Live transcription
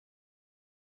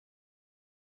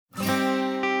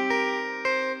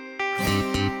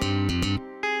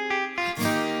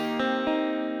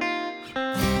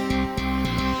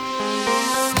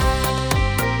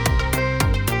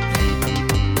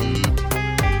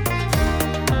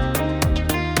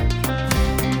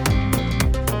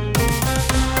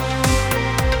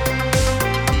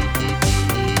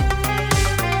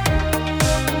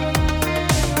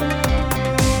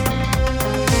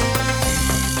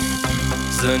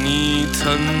زنی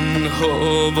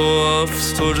تنها و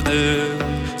افسرده،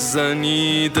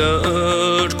 زنی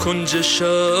در کنج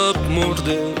شب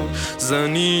مرده،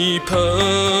 زنی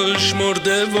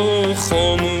پژمرده و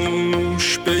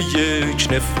خاموش به یک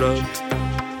نفرت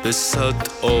به 100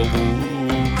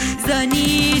 آغوش.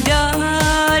 زنی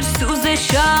در سوز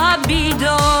شب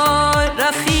بیدار،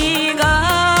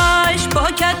 رفیقش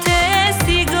پاکت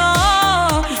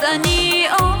سیگار، زنی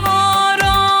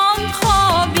آرام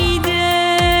خوابیده،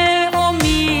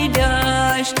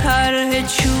 امیدش طرح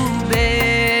چوب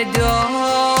دار.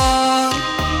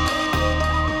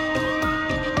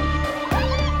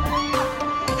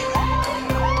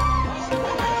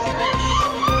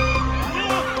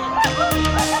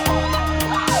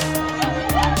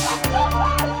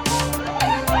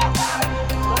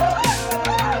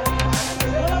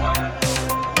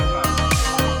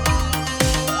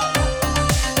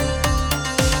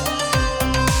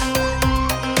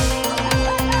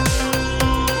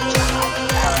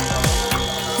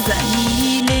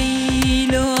 زنی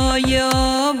لیلای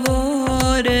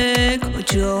آواره،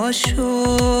 کجا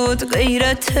شد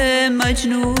غیرت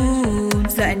مجنون؟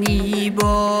 زنی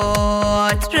با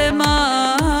عطر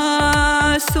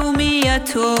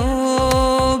معصومیت و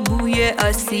بوی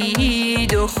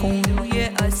اسید و خون.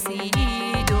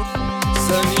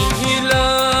 زنی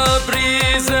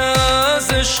لبریز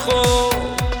از عشق و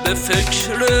به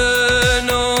فکر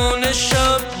نان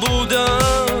شب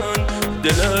بودن،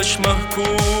 دلش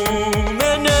محکوم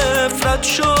نفرت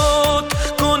شد،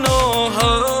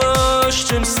 گناهش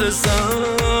جنس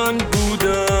زن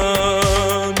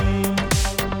بودن.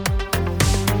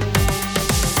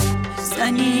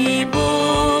 زنی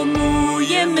با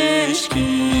موی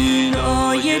مشکین،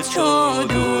 آیه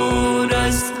چادر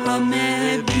از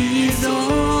همه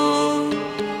بیزار،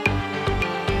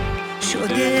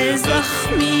 شده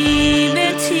زخمی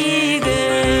به تیغ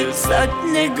 100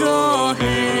 نگاه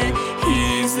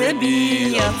هیز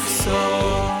بی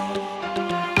افسار.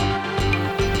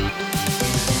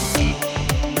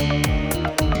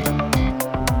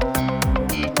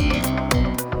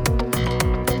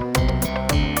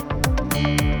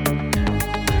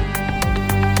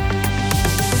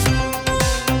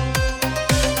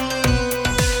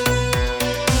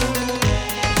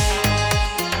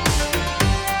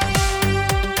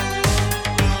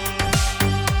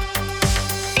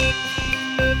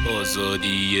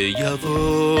 آزادی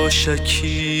یواشکی،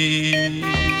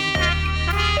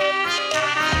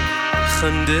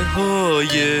 خنده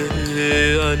های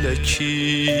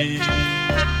الکی،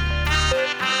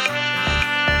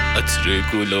 عطر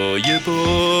گلای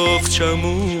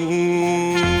باغچمون،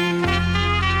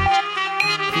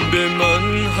 به من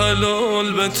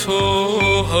حلال به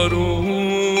تو حرام.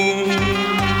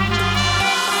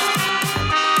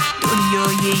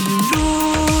 دنیای این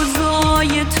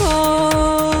روزای تو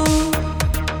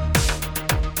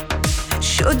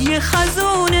شد یه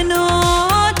خزون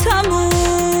ناتموم.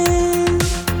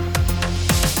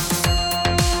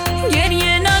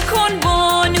 گریه نکن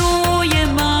بانوی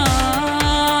من،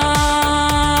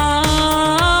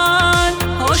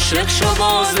 عاشق شو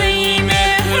باز ای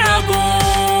مهربون،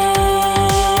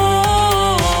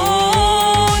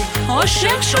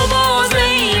 عاشق شو